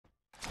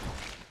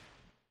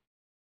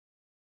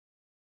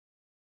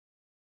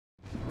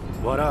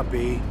What up,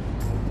 E?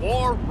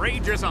 War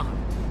rages on.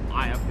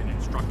 I have been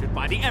instructed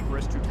by the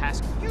Empress to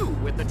task you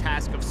with the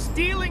task of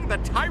stealing the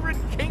Tyrant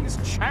King's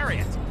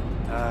chariot.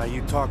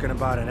 You talking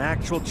about an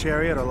actual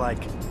chariot or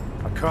like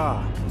a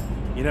car?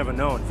 You never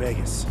know in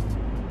Vegas.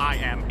 I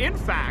am, in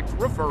fact,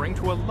 referring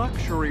to a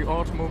luxury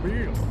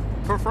automobile.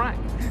 For Frank,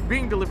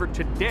 being delivered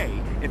today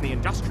in the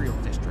industrial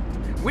district,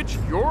 which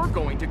you're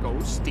going to go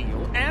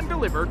steal and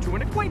deliver to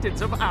an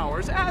acquaintance of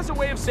ours as a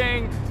way of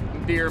saying,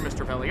 "Dear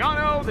Mr.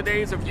 Pelliano, the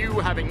days of you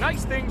having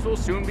nice things will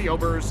soon be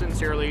over.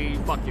 Sincerely,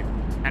 fuck you."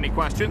 Any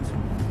questions?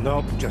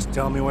 Nope, just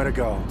tell me where to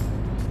go.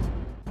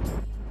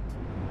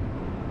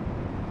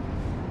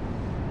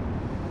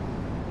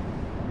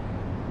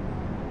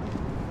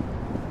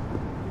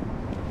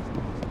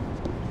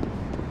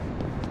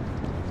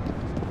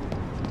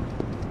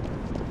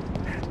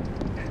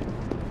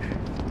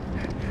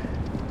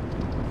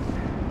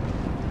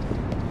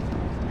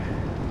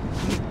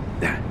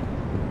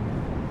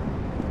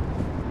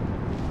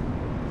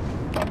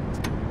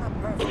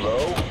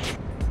 Hello?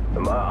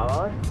 Am I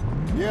on?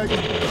 Yeah,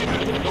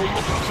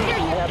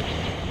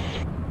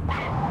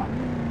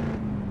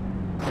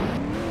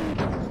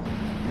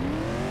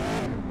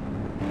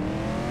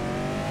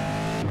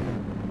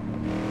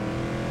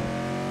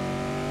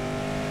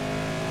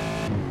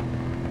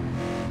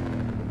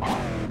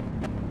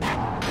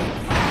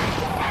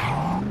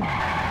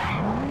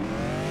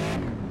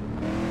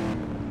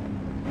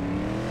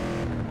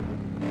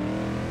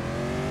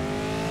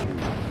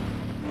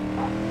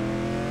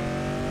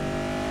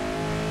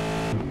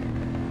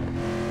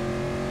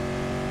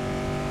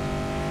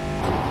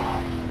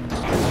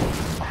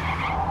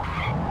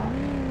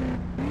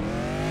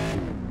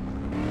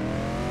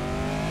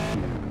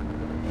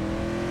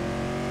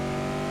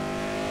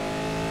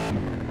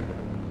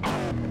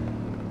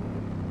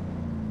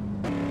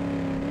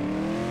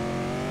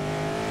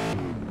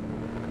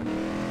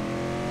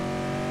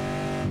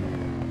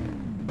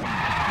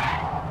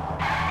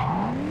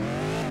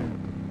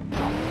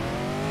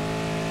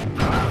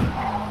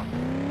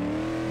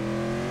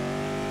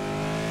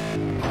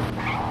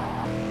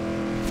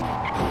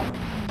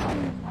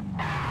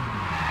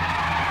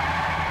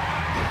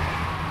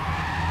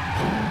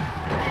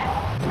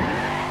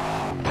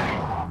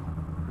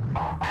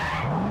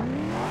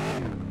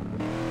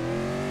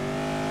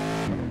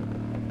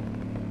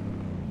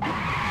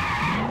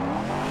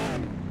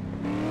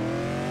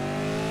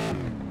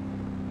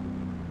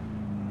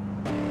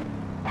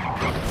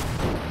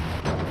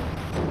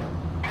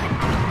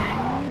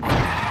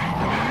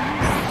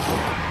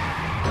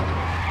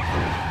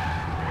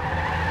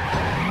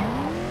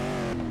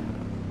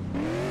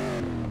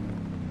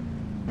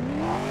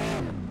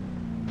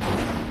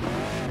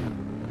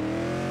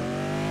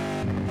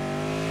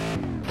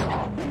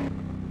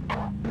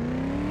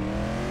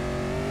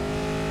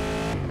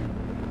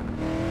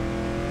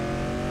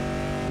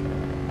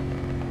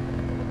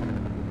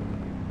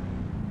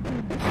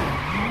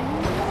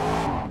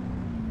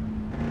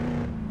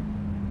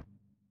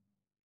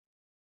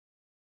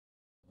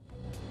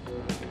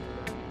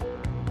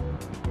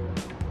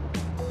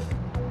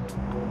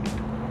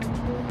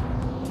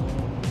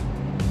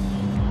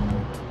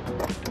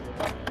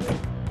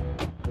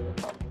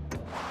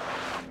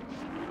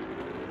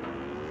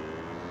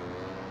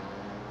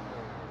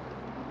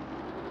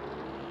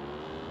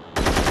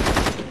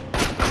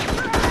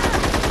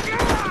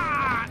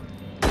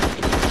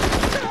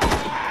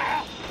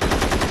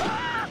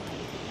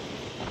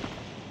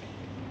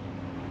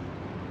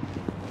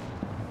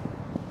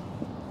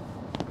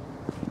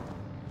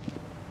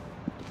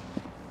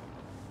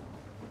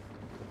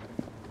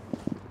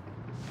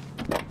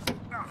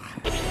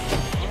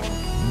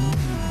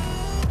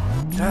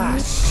 Ah,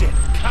 shit,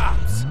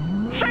 cops!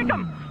 Shake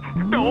them!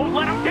 Don't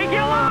let them take you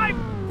alive!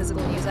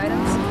 Physical news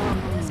items?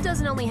 This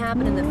doesn't only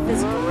happen in the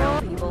physical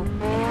realm, people.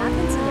 It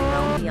happens in the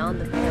realm beyond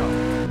the veil.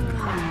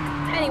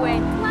 Anyway,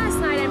 last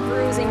night I'm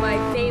perusing my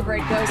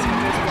favorite ghost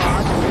hunters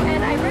blog,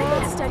 and I read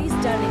that studies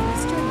done in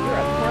Eastern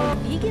Europe found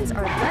vegans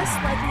are less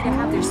likely to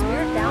have their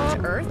spirit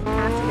bound to Earth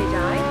after they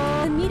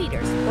die than meat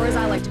eaters, or as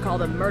I like to call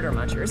them, murder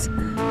munchers.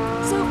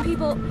 So,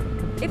 people,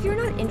 if you're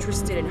not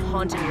interested in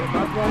haunting your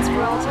loved ones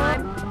for all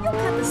time, you'll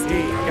cut the stick.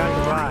 Hey, I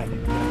got the ride.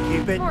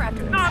 Keep it? More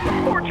after this.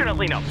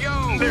 Unfortunately, no.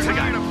 Yo, There's a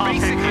guy. I'll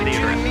take him to the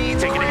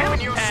address. Take it to him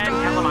and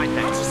tell him I I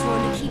said. just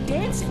wanted to keep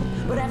dancing,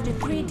 but after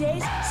 3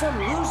 days, some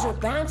loser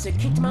bouncer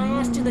kicked my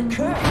ass to the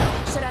curb.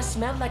 Said I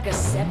smelled like a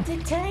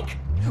septic tank?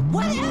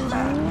 Whatever!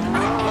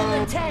 I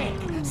am a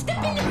tank!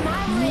 Step into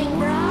my ring,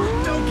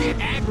 bro! don't get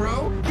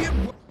aggro. Get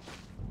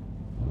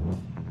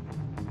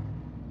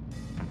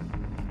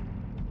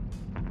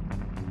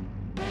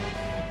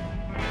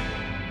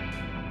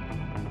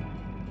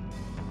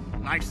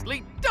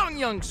Nicely done,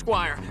 young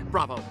squire.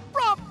 Bravo,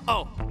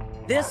 bravo!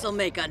 This'll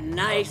make a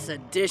nice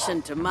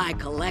addition to my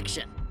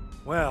collection.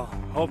 Well,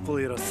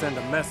 hopefully it'll send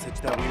a message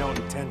that we don't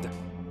intend to.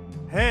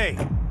 Hey,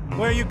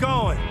 where are you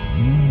going?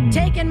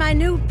 Taking my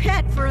new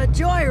pet for a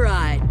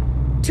joyride.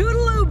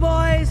 Toodaloo,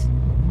 boys!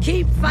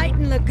 Keep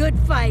fighting the good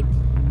fight.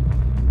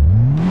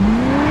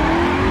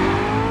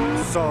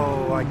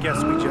 So, I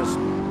guess we just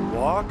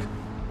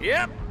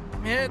Yep,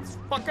 it's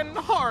fucking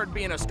hard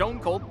being a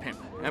stone-cold pimp.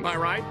 Am I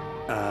right?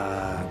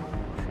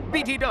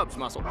 BT Dubs,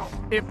 muscle.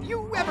 If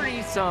you ever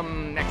need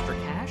some extra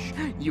cash,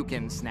 you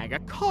can snag a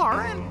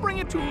car and bring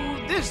it to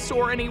this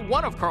or any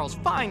one of Carl's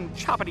fine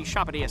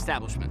choppity-shoppity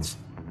establishments.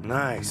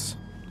 Nice.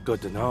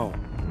 Good to know.